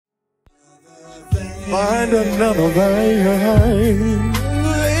find another vein.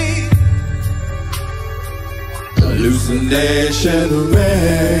 Hallucination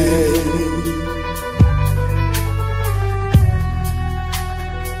rain.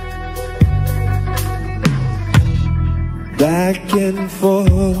 Back and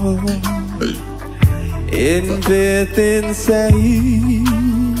forth in fifth insane,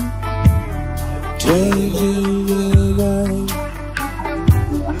 changing around,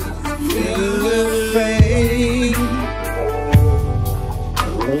 feeling faint.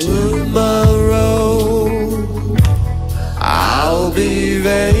 Tomorrow I'll be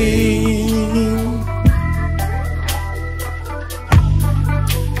vain.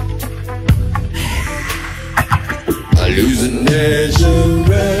 Hallucination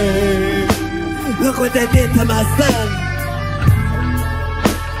rain. Look what they did to my son.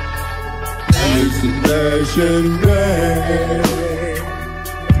 Hallucination rain.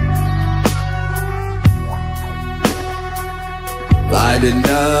 Find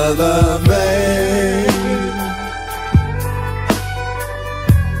another vein.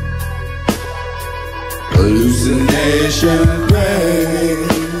 Hallucination rain.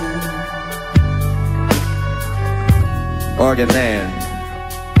 Organ man.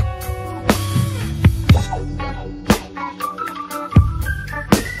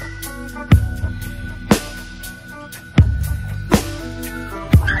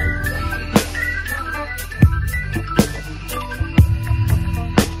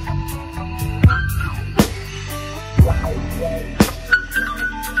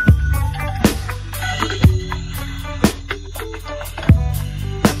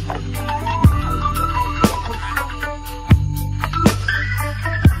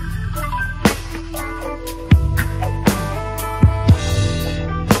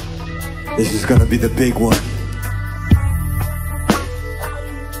 This is gonna be the big one.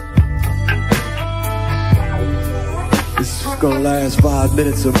 This is gonna last 5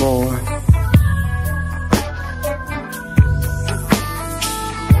 minutes or more.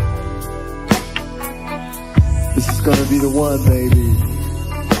 This is gonna be the one, baby.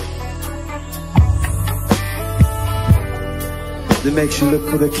 That makes you look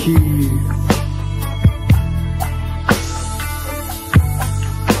for the key.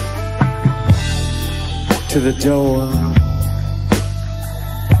 To the door.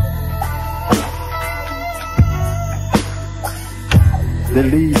 That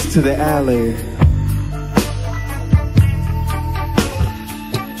leads to the alley.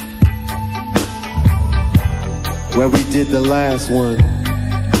 Where we did the last one.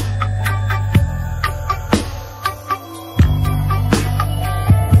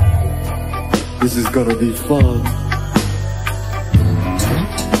 This is gonna be fun.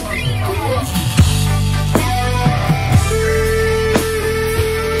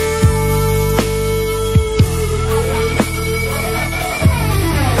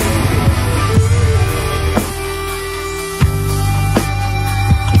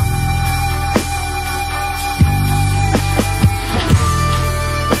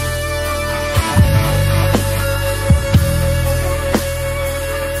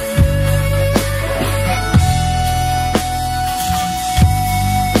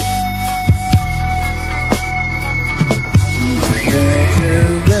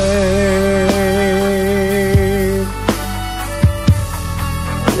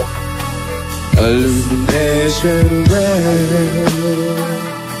 Hallucination rain.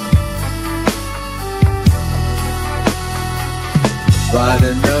 Find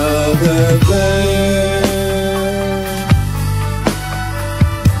another vein.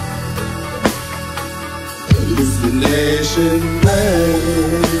 Hallucination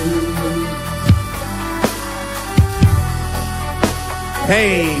rain.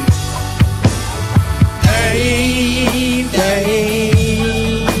 Hey, hey, hey.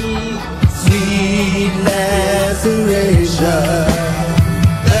 Laceration,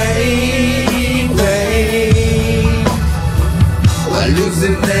 pain, pain,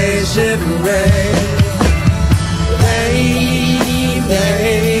 hallucination rain, pain,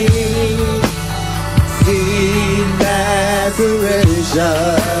 pain, see laceration,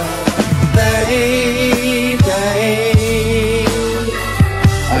 pain, pain,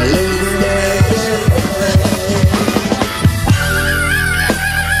 hallucination rain.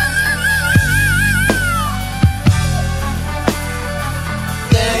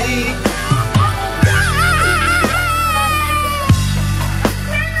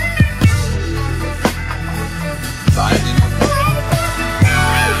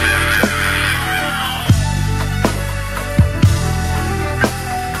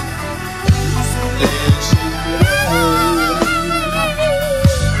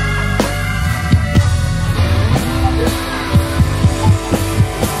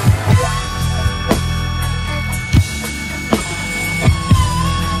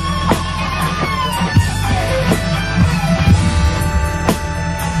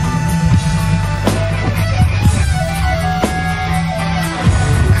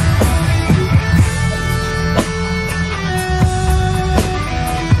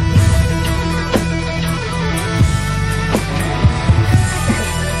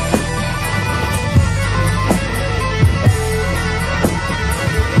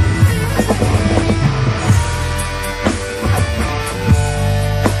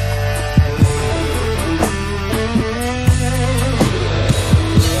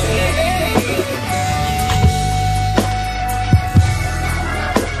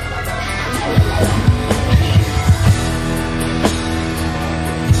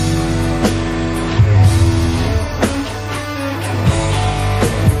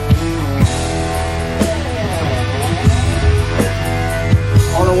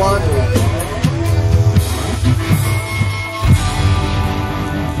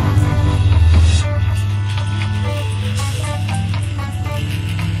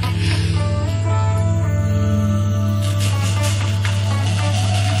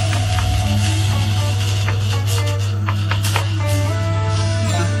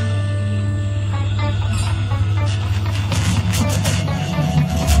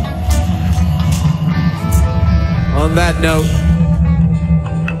 on that note.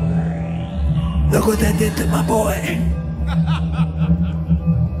 Look what that did to my boy.